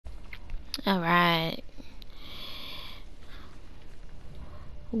Alright.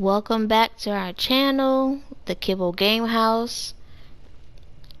 Welcome back to our channel, the Kibble Game House.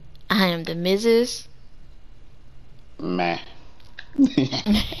 I am the Mrs. Meh.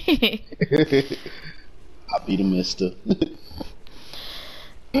 I'll be the mister.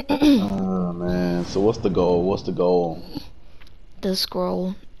 Oh man, so what's the goal? What's the goal? The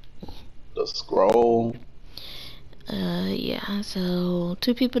scroll. The scroll? Yeah, so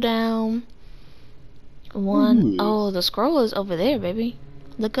 2 people down. One. Oh, the scroll is over there, baby.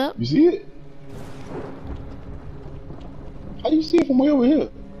 Look up. You see it? How do you see it from way over here?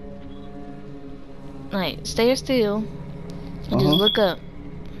 Like, stay still. And just look up.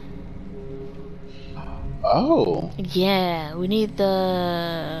 Oh. Yeah, we need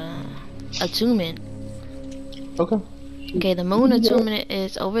the attunement. Okay. Okay, the moon attunement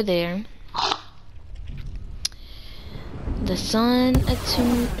is over there. The sun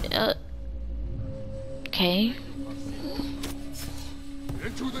attunement. Okay.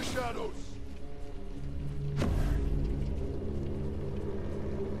 Into the shadows.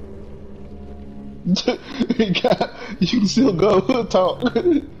 You can still go talk.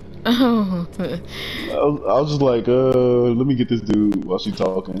 Oh. I was just like, let me get this dude while she's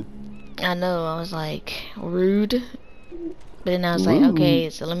talking. I know, I was like, rude. But then I was like, okay,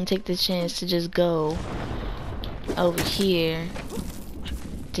 so let me take this chance to just go over here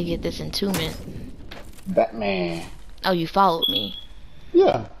to get this attunement. Batman. Oh, you followed me.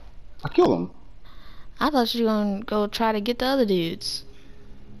 Yeah, I killed him. I thought you were gonna go try to get the other dudes.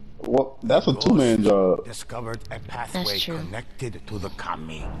 Well, that's a two-man job. Discovered a pathway true. connected to the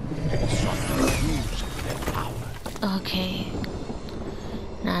kami and sought to use their power. Okay.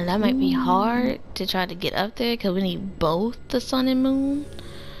 Now that might be hard to try to get up there because we need both the sun and moon.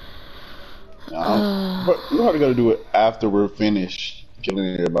 But we probably gotta do it after we're finished killing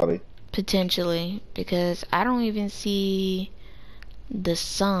everybody. Potentially, because I don't even see the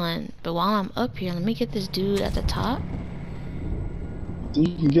sun. But while I'm up here, let me get this dude at the top. Think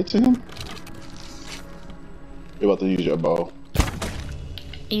you can get to him? You're about to use your bow.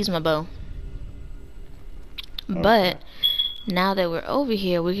 Use my bow. Okay. But now that we're over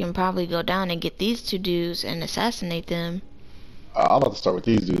here, we can probably go down and get these 2 dudes and assassinate them. I'm about to start with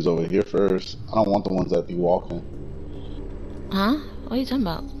these dudes over here first. I don't want the ones that be walking. Huh? What are you talking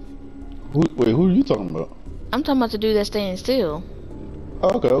about? Wait, who are you talking about? I'm talking about the dude that's staying still.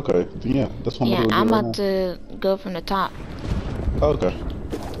 Oh, okay. Yeah, that's what I'm right about now. to go from the top. Okay.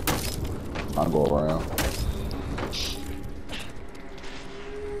 I'll go around.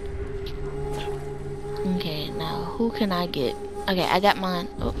 Okay, now who can I get? Okay, I got mine.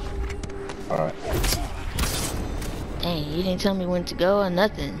 Oh. Alright. Dang, you didn't tell me when to go or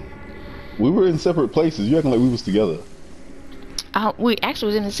nothing. We were in separate places. You acting like we was together. We actually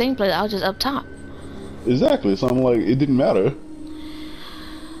was in the same place. I was just up top. Exactly. So I'm like, it didn't matter.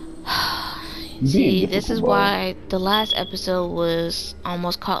 See, this is why the last episode was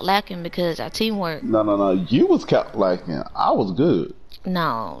almost caught lacking because our teamwork. No. You was caught lacking. I was good.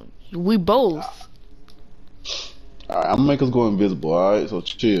 No, we both. Alright, I'm gonna make us go invisible, alright? So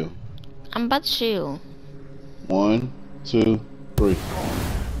chill. I'm about to chill. 1, 2, 3.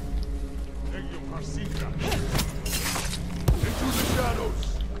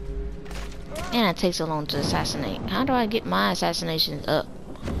 And it takes so long to assassinate. How do I get my assassinations up?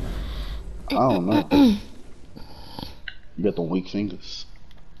 I don't know. You got the weak fingers.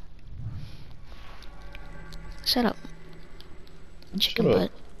 Shut up. Chicken Shut butt.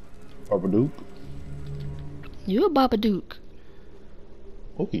 up. Papa Duke. You a Babadook.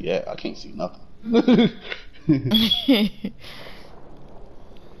 Oh yeah, I can't see nothing.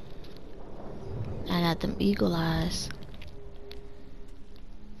 I got them eagle eyes.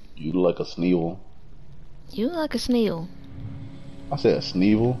 You look like a Sneevil. You look like a snail. I said a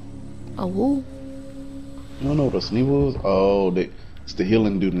Sneevil. A woo. You don't know what a Sneevil is? Oh, it's the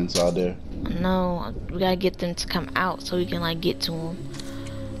healing dude inside there. No, we gotta get them to come out so we can like get to them.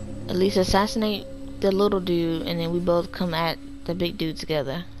 At least assassinate the little dude, and then we both come at the big dude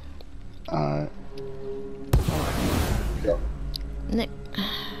together. Alright. Yep. Nick,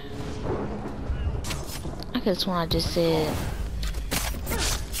 I could've sworn I just said.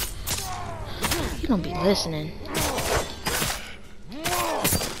 You don't be listening.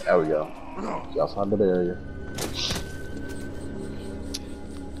 There we go. Outside the barrier.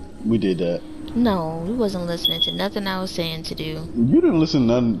 We did that. No, we wasn't listening to nothing I was saying to do. You didn't listen to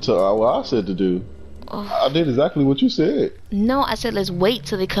nothing to what I said to do. Oh. I did exactly what you said. No, I said let's wait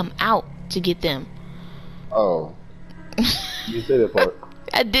till they come out to get them. Oh. You said that part.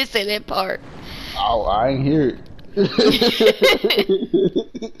 I did say that part. Oh, I ain't hear it.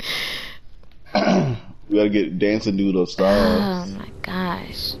 We gotta get dancing dude of Oh stars. my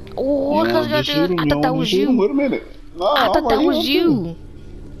gosh. Oh, You I want to just shoot him? I You thought that want to was shoot him? you. Wait a minute. No, I I'm thought right that here was with you. you.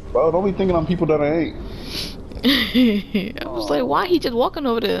 Bro, don't be thinking I'm people that I ain't. I was like, why he just walking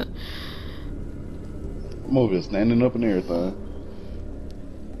over there? I'm over here standing up and everything.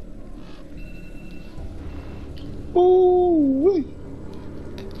 Ooh.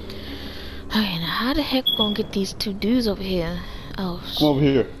 Okay, now how the heck we gonna get these two dudes over here? Oh, Come over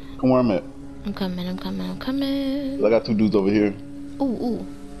here. Come where I'm at. I'm coming, I'm coming, I'm coming. I got two dudes over here. Ooh, ooh.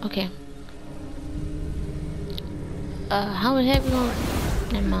 Okay. How the heck we gonna...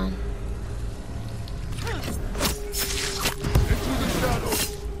 Never mind.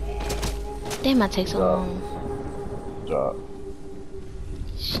 They might take so long. Good job.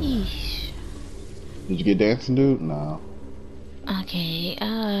 Sheesh. Did you get dancing, dude? No. Okay,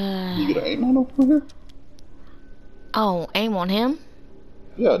 You get an aim on over here? Oh, aim on him?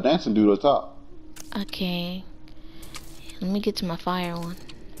 Yeah, dancing dude up top. Okay. Let me get to my fire one.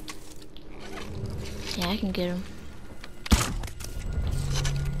 Yeah, I can get him.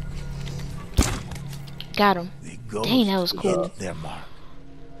 Got him. Dang, that was cool. Their mark,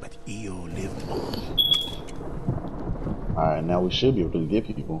 but Io lived on. Alright, now we should be able to get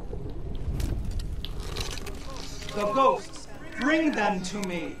people. The ghosts, bring them to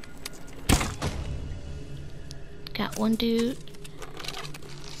me. Got one dude.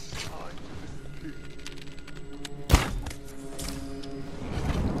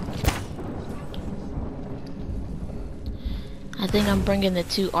 I think I'm bringing the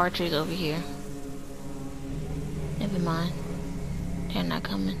two archers over here. Never mind. They're not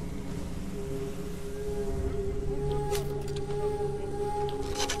coming.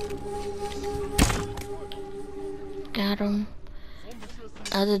 Got him.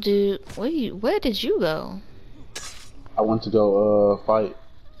 Other dude. Where did you go? I went to go fight.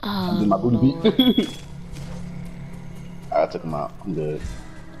 Oh, Did my booty Lord. beat. I took him out. I'm good.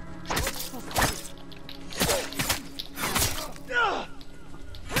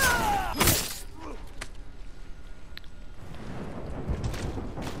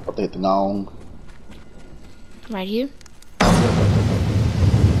 I'll take the gong. Right here?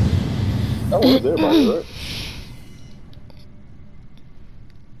 That was everybody, right?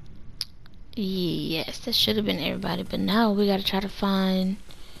 Yes, that should have been everybody, but now we gotta try to find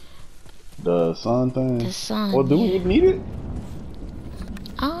The sun thing. the sun. Well, do we yeah. need it?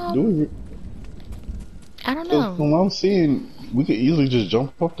 Do we? I don't know. From what I'm seeing, we could easily just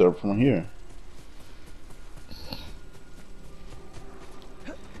jump up there from here.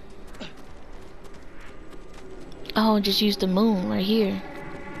 Oh, just use the moon right here.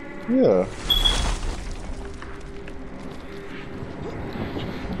 Yeah.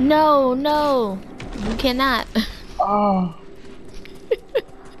 No, no, you cannot. Ah.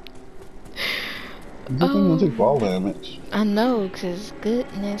 This thing gonna take ball damage. I know, cause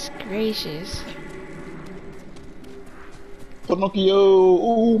goodness gracious. Pinocchio!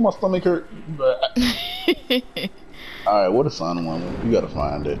 Ooh, my stomach hurt. Alright, what a sun one? You gotta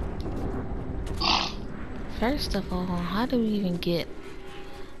find it. First of all, how do we even get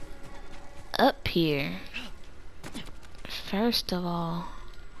up here? First of all.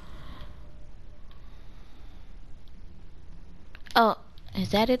 Oh,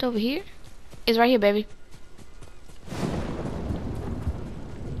 is that it over here? It's right here, baby.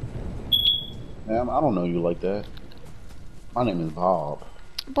 Ma'am, I don't know you like that. My name is Bob.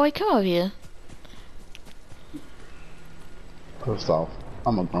 Boy, come over here. First off,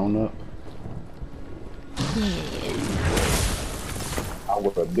 I'm a grown up. Yeah, I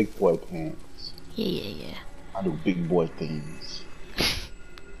wear big boy pants. yeah. I do big boy things.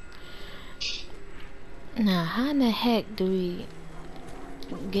 Now, how in the heck do we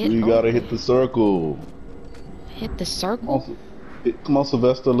get You over gotta hit the circle. hit the circle? Come on,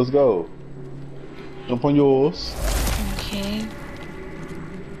 Sylvester, let's go. Jump on yours. Okay.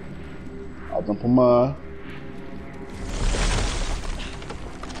 I'll jump on mine.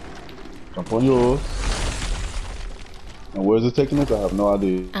 Jump on yours. And where's it taking us? I have no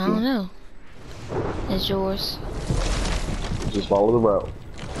idea. I don't know. It's yours. Just follow the route.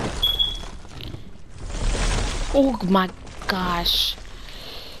 Oh my gosh.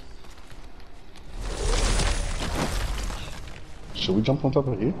 Should we jump on top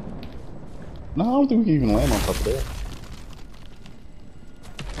of here? No, I don't think we can even land on top of that.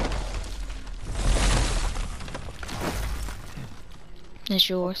 It's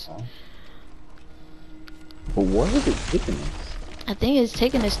yours. But where is it taking us? I think it's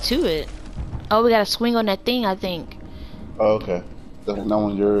taking us to it. Oh, we gotta swing on that thing, I think. Oh, okay. That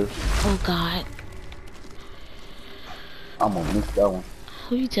one's yours. Oh god. I'm gonna miss that one.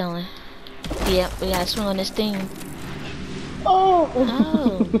 Who you telling? Yep, we gotta swing on this thing. Oh!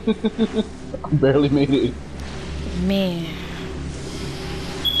 Oh. I barely made it. Man.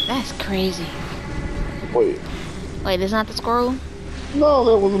 That's crazy. Wait. Wait, that's not the scroll? No,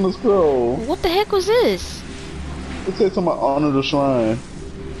 that wasn't a scroll. What the heck was this? It said something about honor the shrine.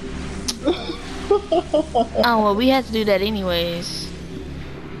 Oh, well, we had to do that anyways.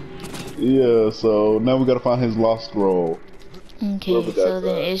 Yeah, so now we gotta find his lost scroll. Okay, Wherever so that's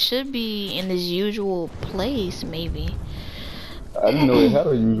then at. it should be in his usual place, maybe. I didn't know it had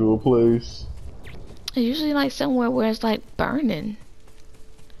a usual place. It's usually like somewhere where it's like burning.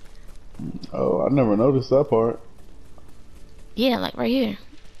 Oh, I never noticed that part. Yeah, like right here.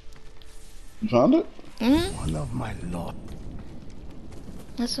 You found it? Mm-hmm. One of my lord.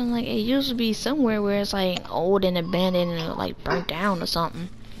 That's when, like, it usually be somewhere where it's like old and abandoned and like burnt down or something.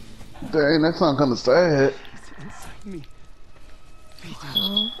 Dang, that sounds kind of sad. Inside me.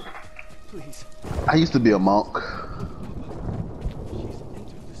 So, Please. I used to be a monk.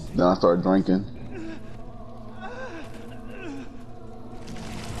 Then I started drinking.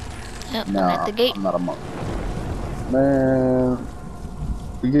 yep, I'm Now at the gate. I'm not a monk. Man,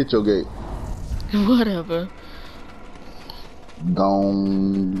 forget your gate. Whatever.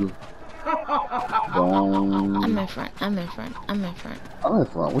 Gong. Gong. I'm in front. I'm in front. I'm in front. I'm in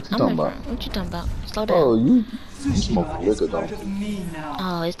front. What you I'm talking in about? front. What you talking about? Slow down. Oh, you Tsushima smoke is liquor, part don't of me now.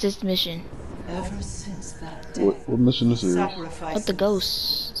 Oh, it's this mission Ever since that day, what mission this is? sacrifices. with the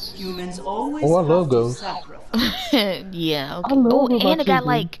ghosts. Humans always Oh, I have love to ghosts. sacrifice. Yeah. Okay. I love Oh, it about and it got you,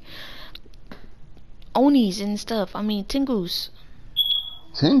 like onis and stuff. I mean, tingus.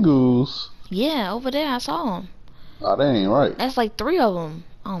 Tengus? Yeah, over there I saw them. Oh, that ain't right. That's like 3 of them.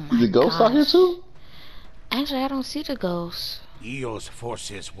 Oh my Is the ghost out here gosh. too? Actually, I don't see the ghosts. Eo's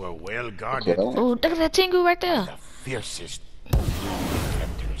forces were well Okay. guarded. Oh, look at that tingu right there. The fiercest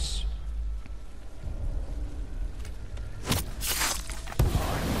defenders.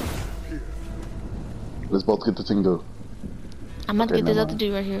 Let's both get the Tengu. I'm about to Okay, get this never other mind.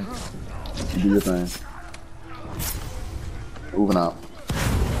 dude right here. You do your thing. Moving out.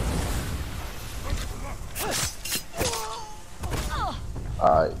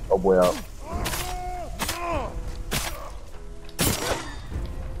 Alright, oh boy out.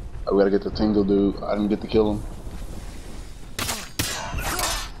 We gotta get the Tingle dude. I didn't get to kill him.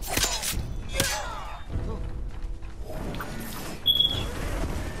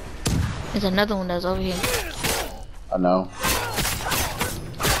 There's another one that's over here. I know.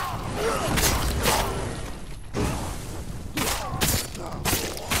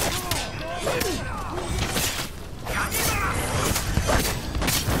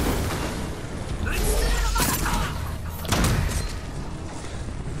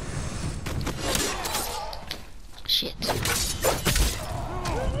 Shit.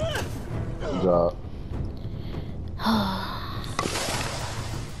 Good job.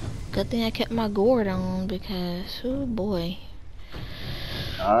 Good thing I kept my gourd on because, oh boy.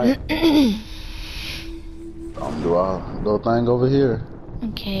 Alright. Do our little thing over here.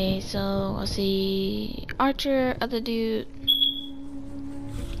 Okay, so I see Archer, other dude.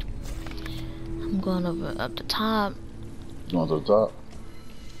 I'm going over up the top. You want to the top?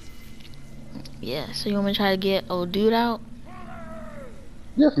 Yeah, so you want me to try to get old dude out?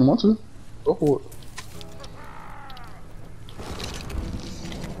 Yeah, if you want to. Go for it.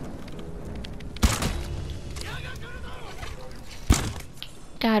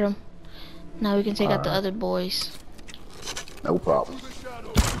 Got him. Now we can take out the other boys. No problem.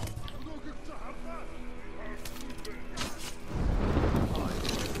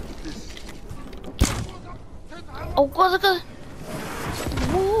 Oh, what's it good?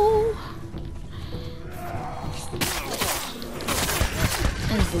 Woo!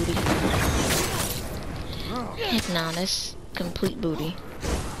 That's booty. Heck nah, that's complete booty.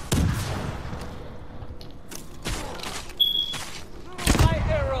 My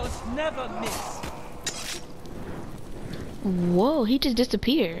arrows never miss. Whoa, he just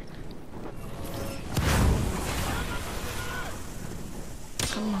disappeared.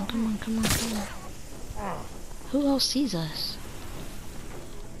 Come on, come on, come on, come on. Who else sees us?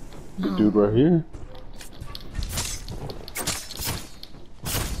 The dude right here.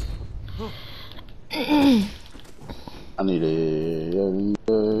 I need a...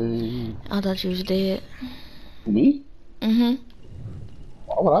 I thought you was dead. Me? Mm-hmm.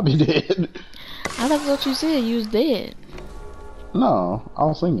 Why would I be dead? I thought what you said, you was dead. No, I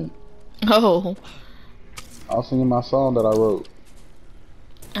was singing. Oh. I was singing my song that I wrote.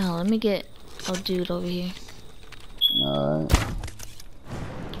 Oh, let me get a dude over here. Alright.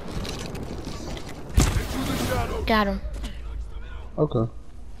 Got him. Okay.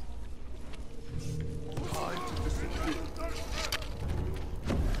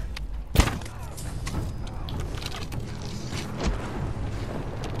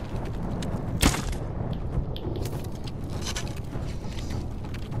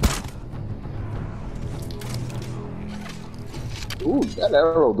 Ooh, that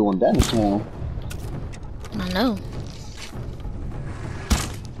arrow doing damage to him. I know.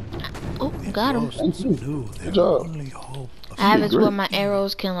 Oh, got him. Thank you. Knew Good their job. only hope of I have it where great. my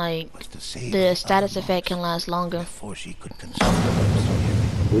arrows can like, was to save the other status effect monks can last longer. before she could consume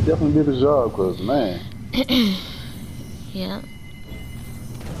them. We definitely did the job, cause man. Yeah.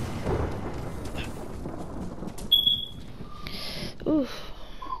 Oof.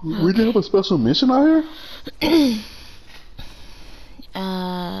 We did have a special mission out here?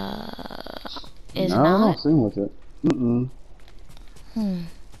 Is No, I not. don't seem like it.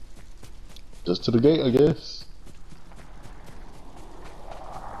 Just to the gate, I guess.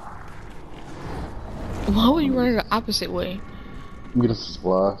 Why were you running the opposite way? We get some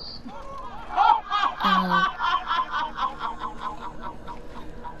supplies.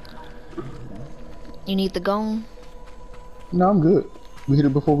 You need the gong? No, I'm good. We hit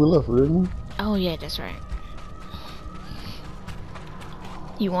it before we left, didn't we? Oh yeah, that's right.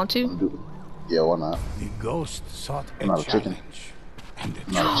 You want to? Yeah, why not? The ghost sought a Not a chicken. challenge, and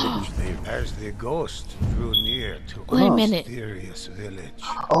the Not a challenge they as the ghost drew near to Wait a a minute. mysterious village.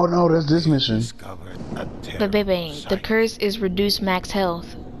 Oh no, that's this mission. Discovered a But terrible baby, the sight. curse is reduced max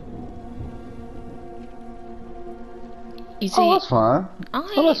health. You see? Oh, that's fine.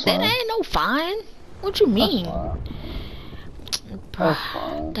 that's that fine. ain't no fine. What you mean? That's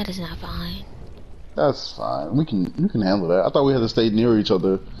fine. That is not fine. That's fine. We can handle that. I thought we had to stay near each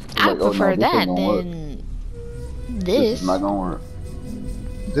other. I Like, oh, prefer no, this that ain't gonna work. than This this. is not gonna work.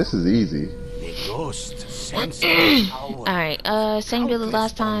 This is easy. The ghost sensed the power. Alright, same deal as Countless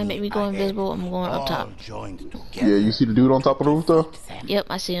last time. Make me go ahead, invisible. I'm going up top. all joined Yeah, together. you see the dude on top of the roof though? Yep,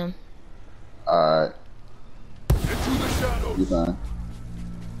 I see him. Alright. You fine.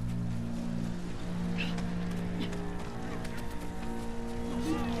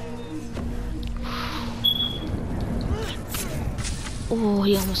 Oh,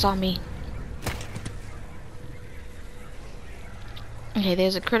 he almost saw me. Okay,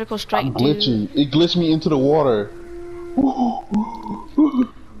 there's a critical strike, I'm dude. glitching. It glitched me into the water.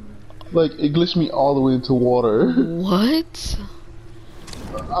 Like, it glitched me all the way into water. What?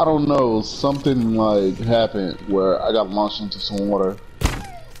 I don't know. Something like happened where I got launched into some water.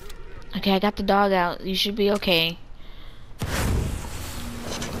 Okay, I got the dog out. You should be okay.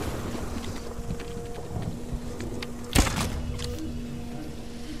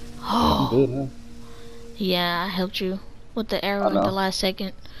 I'm good, huh? Yeah, I helped you with the arrow I at know. the last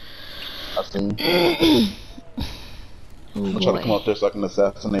second. I seen. Oh I'm trying to come boy. up there so I can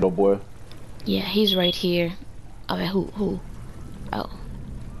assassinate old boy. Yeah, he's right here. I mean, who? Oh.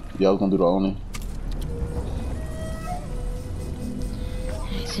 Yeah, I was gonna do the Oni.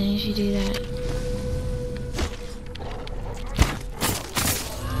 As soon as you do that.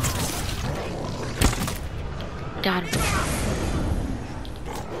 Got him.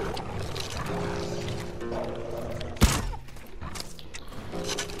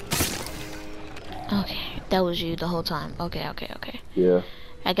 Okay, that was you the whole time. Okay. Yeah.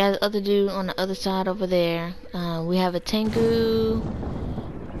 I got the other dude on the other side over there. We have a Tengu,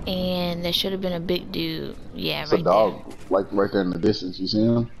 and there should have been a big dude. Yeah, It's right a dog, like right there in the distance. You see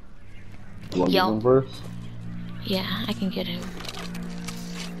him? You wanna Yo. get him first? there. Yeah, I can get him.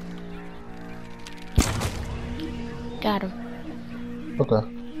 Got him. Okay.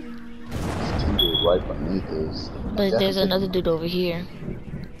 This team is right beneath us. But there's another dude over here.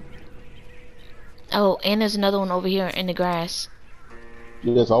 Oh, and there's another one over here in the grass.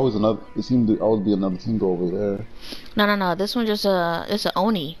 Yeah, there's always another. It seems to always be another team over there. No. This one just it's a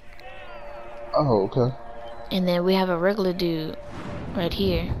Oni. Oh, okay. And then we have a regular dude right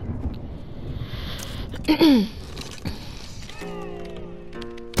here.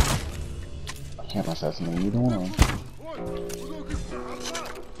 I can't assassinate either one of them.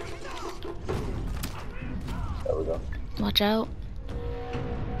 There we go. Watch out.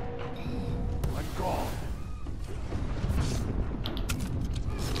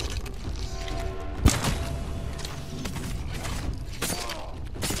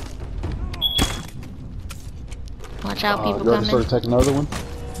 Watch out, people You already coming. started attacking another one?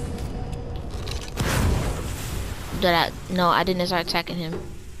 No, I didn't start attacking him.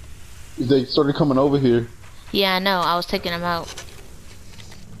 They started coming over here. Yeah, I know. I was taking him out.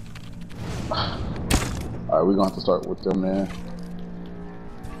 Alright, we're gonna have to start with them, man.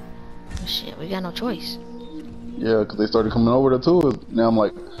 Oh, shit, we got no choice. Yeah, because they started coming over there too. Now I'm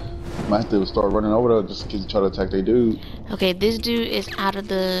like, might have to start running over there just to try to attack their dude. Okay, this dude is out of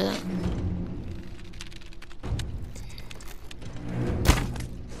the...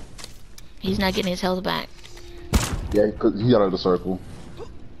 He's not getting his health back. Yeah, cause he got out of the circle.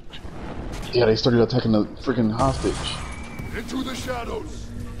 Yeah, they started attacking the freaking hostage. Into the shadows.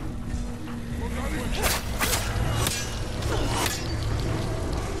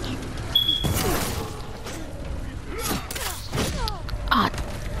 Ah,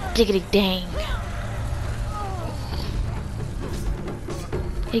 diggity dang.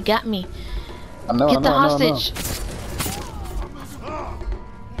 He got me. I know, Get the hostage.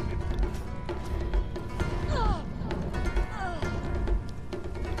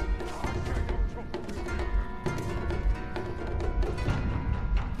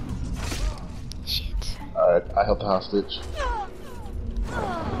 Shit. Alright, I held the hostage.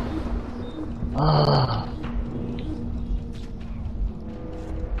 Ah.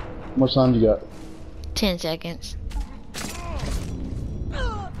 How much time you got? 10 seconds.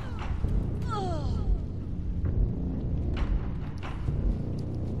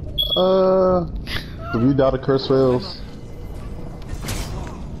 If you doubt a curse fails,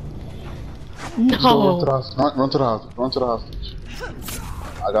 just go run to the No. hostage. Run to the hostage. Run to the hostage.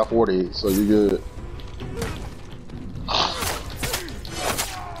 I got 40, so you're good.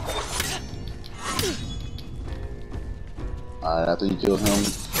 Alright, after you kill him,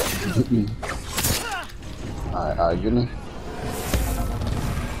 hit me. Alright, get me.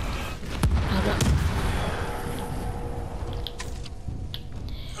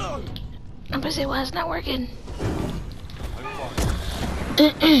 I'm gonna say why it's not working.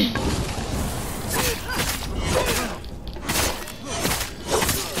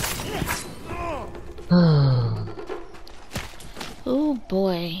 Oh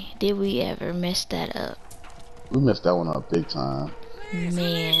boy, did we ever mess that up. We messed that one up big time.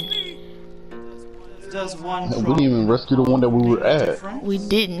 Man, Does one We didn't even rescue the one that we were at. we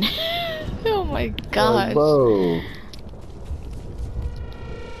didn't. Oh my Like, gosh. bro.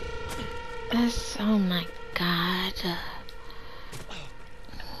 That's, oh my god.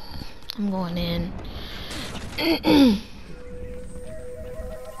 I'm going in.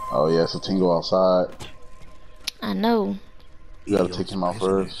 Oh yeah, so Tingo outside. I know. You gotta take him out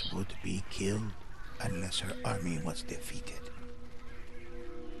Prisoners first. would be killed unless her army was defeated.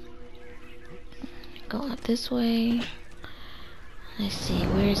 Go out this way. Let's see,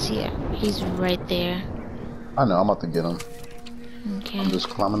 where is he at? He's right there. I know, I'm about to get him. Okay. I'm just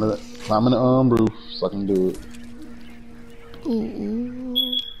climbing the roof so I can do it. Ooh.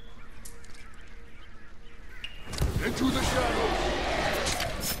 Into the shadows.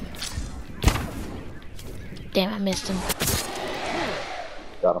 Damn, I missed him.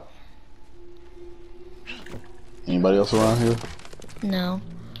 Got him. Anybody else around here? No.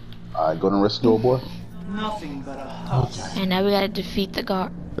 Alright, go and rescue old boy. Nothing but a house. And now we gotta defeat the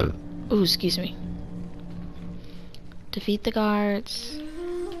guard. Ooh, excuse me. Defeat the guards.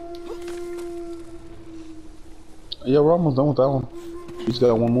 Yeah, we're almost done with that one. We just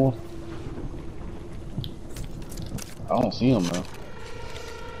got one more. I don't see him though.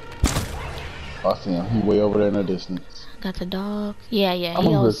 I see him. He way over there in the distance. Got the dog. Yeah, he I'm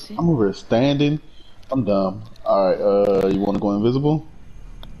also. over here standing. I'm dumb. Alright, you wanna go invisible?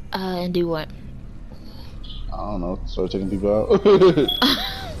 And do what? I don't know. Start taking people out.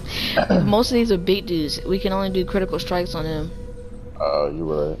 Most of these are big dudes. We can only do critical strikes on them.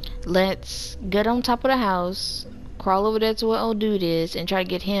 You're right. Let's get on top of the house, crawl over there to where old dude is, and try to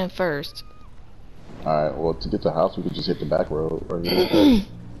get him first. Alright, well, to get to the house, we could just hit the back road right here.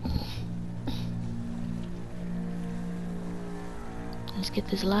 Let's get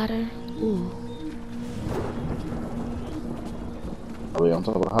this ladder. Ooh. Are we on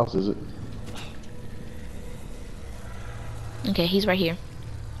top of the house, is it? Okay, he's right here.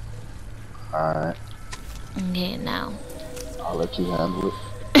 Alright, Okay, now. I'll let you handle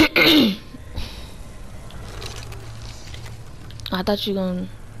it. I thought you gonna.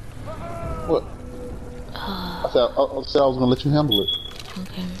 What? I said I was gonna let you handle it.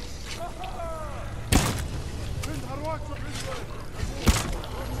 Okay.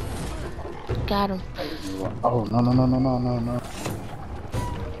 Got him. Oh, no.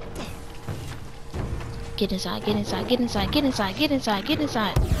 Get inside, get inside, get inside, get inside, get inside, get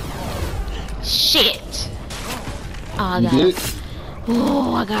inside. Shit! Oh, I You got did him. it?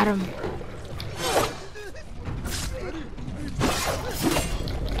 Oh, I got him.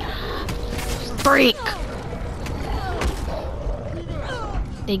 Freak!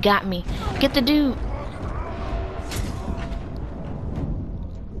 They got me. Get the dude.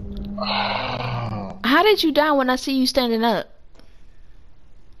 How did you die when I see you standing up?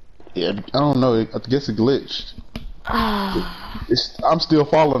 Yeah, I don't know. I guess it glitched. Ah, I'm still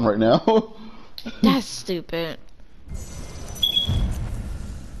falling right now. that's stupid.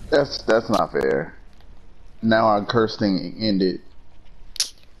 That's not fair. Now our curse thing ended.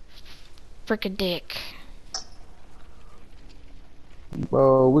 Frick a dick.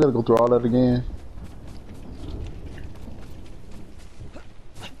 Bro, we gotta go through all that again.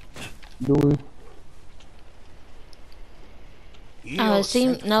 Do we? It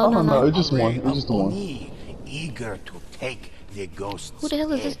seems no, Oh no, no, no. it's just one. It's just the one. Eager to take the ghost's Who the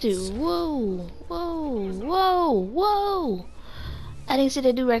hell is this dude? Whoa, whoa, whoa, whoa! I didn't see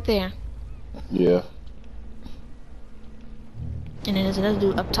that dude right there. Yeah. And then there's another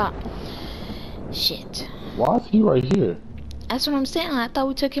dude up top. Shit. Why is he right here? That's what I'm saying. I thought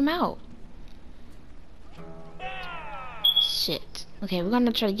we took him out. Shit. Okay, we're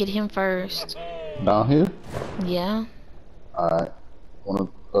gonna try to get him first. Down here? Yeah. Alright. Wanna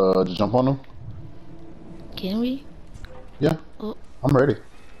just jump on him? Can we? Yeah. Oh. I'm ready.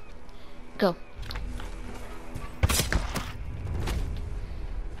 Go.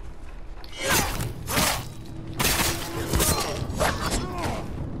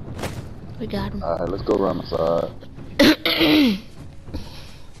 We got him. Alright, let's go around the side. Is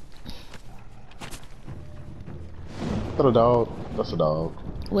that a dog? That's a dog.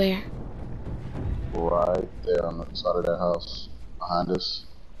 Where? Right there on the side of that house. Behind us.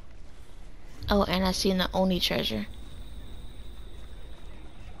 Oh, and I seen the Oni treasure.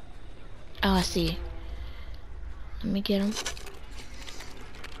 Oh, I see. Let me get him.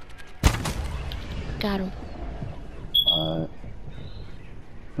 Got him. Alright.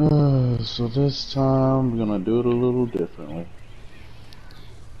 So this time we're gonna do it a little differently.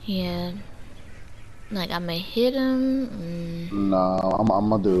 Yeah. Like, I'm gonna hit him. No, I'm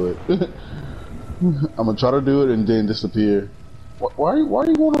gonna do it. I'm gonna try to do it and then disappear. Why are you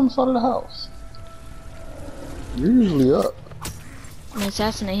going on the side of the house? You're usually up. I'm gonna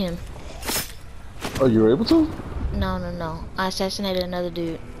assassinate him. Oh, you were able to? No, no, no. I assassinated another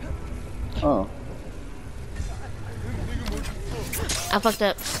dude. Oh. I fucked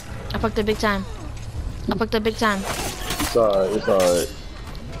up. I fucked up big time. I fucked up big time. It's alright, it's alright.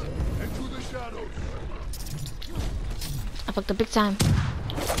 I fucked up big time.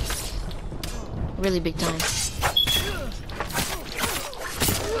 Really big time.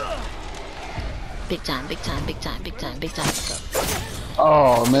 Big time, big time, big time, big time, big time.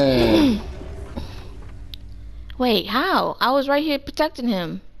 Oh, man. Wait, how? I was right here protecting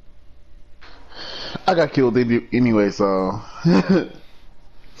him. I got killed anyway, so.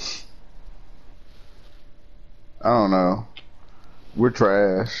 I don't know. We're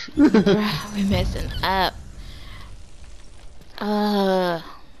trash. Bruh, we're messing up.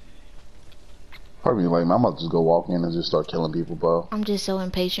 Probably like, man, I'm about to just go walk in and just start killing people, bro. I'm just so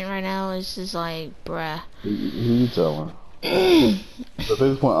impatient right now. It's just like, bruh. Who you telling? So at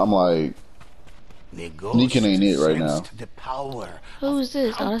this point, I'm like, sneaking ain't it right now. The power Who is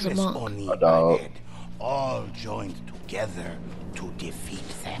this? Oh, that's a countless monk. Oni A dog. ahead, all joined together to defeat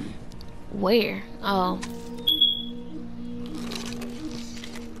them. Where? Oh.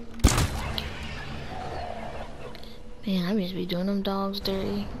 Man, I used to be doing them dogs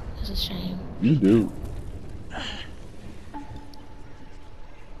dirty. That's a shame. You do.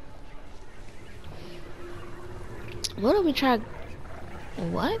 What do we try?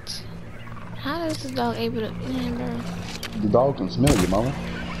 What? How is this dog able to? Man, bro. The dog can smell you, mama.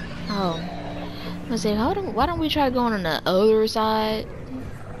 Oh. Let's say, why don't we try going on the other side?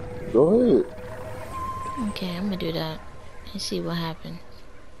 Go ahead. Okay, I'm gonna do that and see what happens.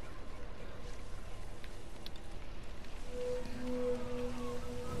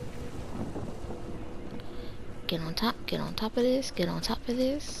 Get on top of this, get on top of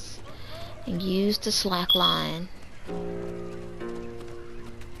this, and use the slack line.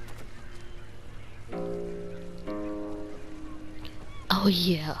 Oh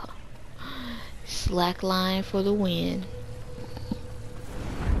yeah. Slack line for the win.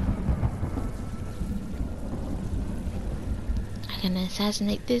 I can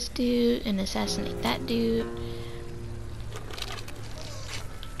assassinate this dude and assassinate that dude.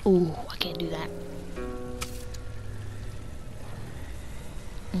 Ooh, I can't do that.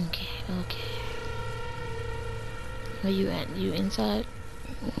 Okay, okay. Where you at? You inside?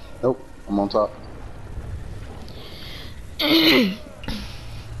 Nope, I'm on top.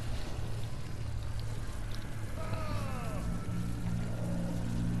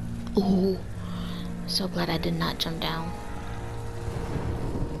 Ooh, so glad I did not jump down.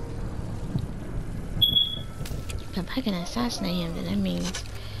 If I can assassinate him, then that means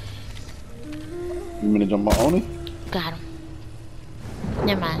You mean to jump on Oni? got him.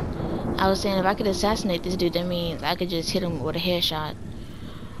 Never mind. I was saying if I could assassinate this dude, that means I could just hit him with a headshot.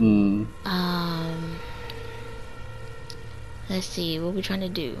 Hmm. Let's see what we're trying to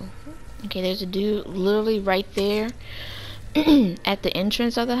do. Okay, there's a dude literally right there, at the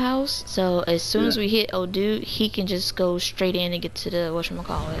entrance of the house. So as soon as Yeah. we hit old dude, he can just go straight in and get to the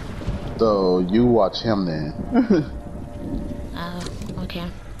whatchamacallit. So you watch him then. Okay.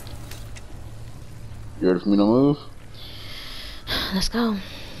 You ready for me to move? Let's go.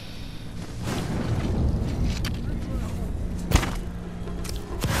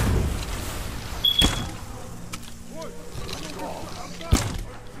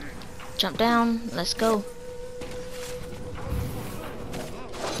 Jump down. Let's go.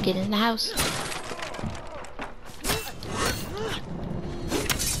 Get in the house.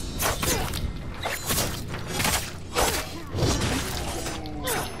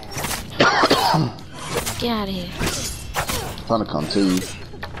 Get out of here. I'm trying to come to you.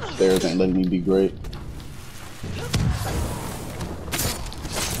 Stairs ain't letting me be great.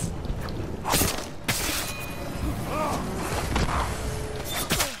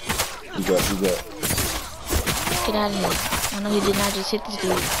 You got. Get out of here. I know he did not just hit this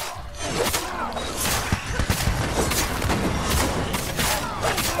dude.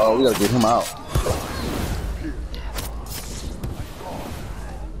 Oh, we gotta get him out.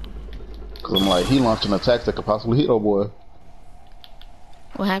 Cause I'm like, he launching attacks that could possibly hit old boy.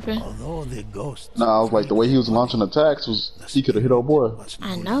 What happened? Although the ghosts. No, I was like, the way he was launching attacks was, he could have hit old boy.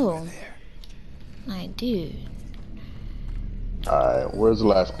 I know. I do. Alright, where's the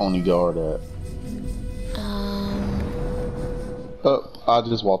last Oni guard at? I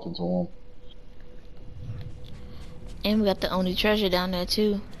just walked into him. And we got the only treasure down there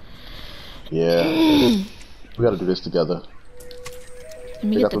too. Yeah. We gotta do this together. Let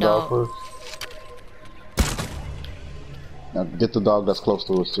me get the dog. first. Now get the dog that's close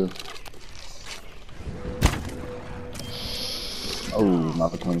to us too. Oh,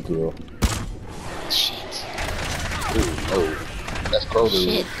 not the clean kill. Shit. Ooh, oh, that's Crow dude.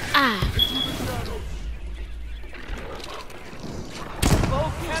 Shit. Ah.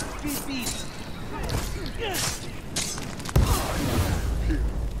 Foe can't be beat.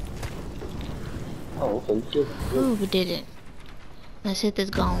 Oh, okay, good. Ooh, we did it. Let's hit this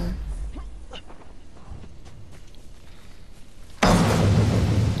gong.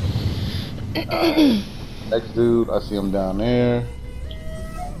 Next dude, I see him down there.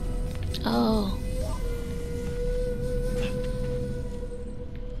 Oh.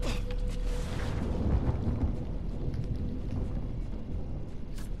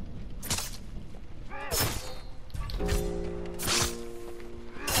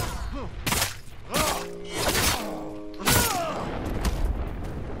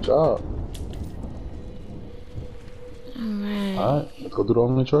 Good job. Alright. Alright, let's go do the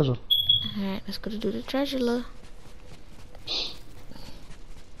only treasure. Alright, let's go to do the treasure, look.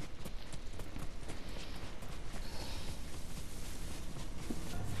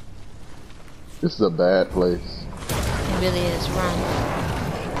 This is a bad place. It really is. Run.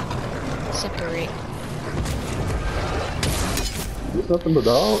 Separate. There's nothing but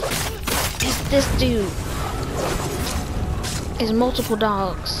dog. It's this dude. It's multiple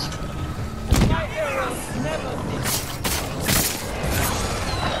dogs. My arrows never miss.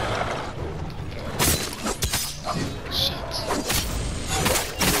 Shit.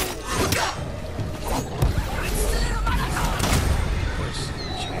 First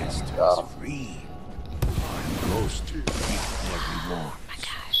chance to Got be free. Ghost beat everyone. Oh my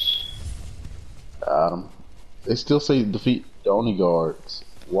gosh. Got him. They still say defeat the Oni guards.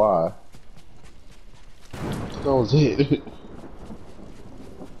 Why? That was it.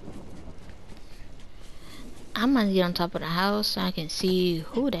 I'm gonna get on top of the house so I can see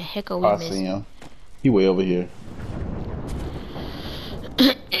who the heck are we I missing. see him. He way over here.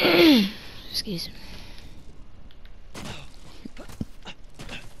 Excuse me.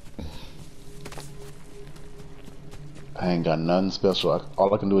 I ain't got nothing special.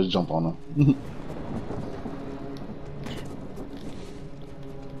 All I can do is jump on him.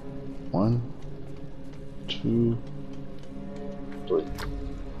 1, 2, 3.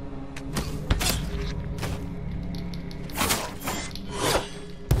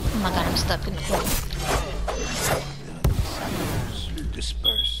 Oh my god, I'm stuck in the corner.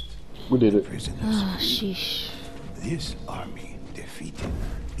 Dispersed. We did it. Prisoners Oh, free. sheesh. This army defeated.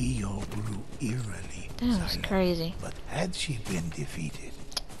 Io grew eerily That was silent. crazy. But had she been defeated,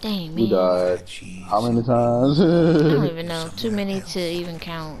 Dang, We man. died. had she How many times? I don't even know. Too many to even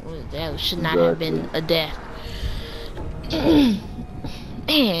count. That should not have been a death.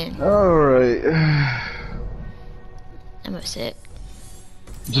 Man, Alright. I'm upset.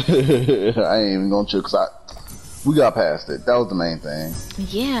 I ain't even gonna chill cause we got past it. That was the main thing.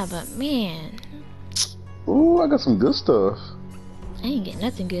 Yeah, but man, Ooh, I got some good stuff. I ain't get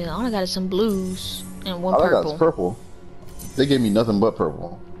nothing good. All I got is some blues and one All I got purple. is purple. They gave me nothing but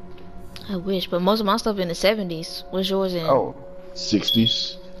purple. I wish, but most of my stuff in the 70s. What's yours in? Oh,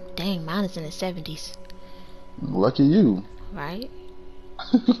 60s. Dang, mine is in the 70s. Lucky you. Right?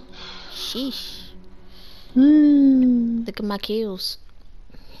 Sheesh. Hmm. Look at my kills.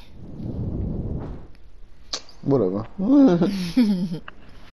 Whatever.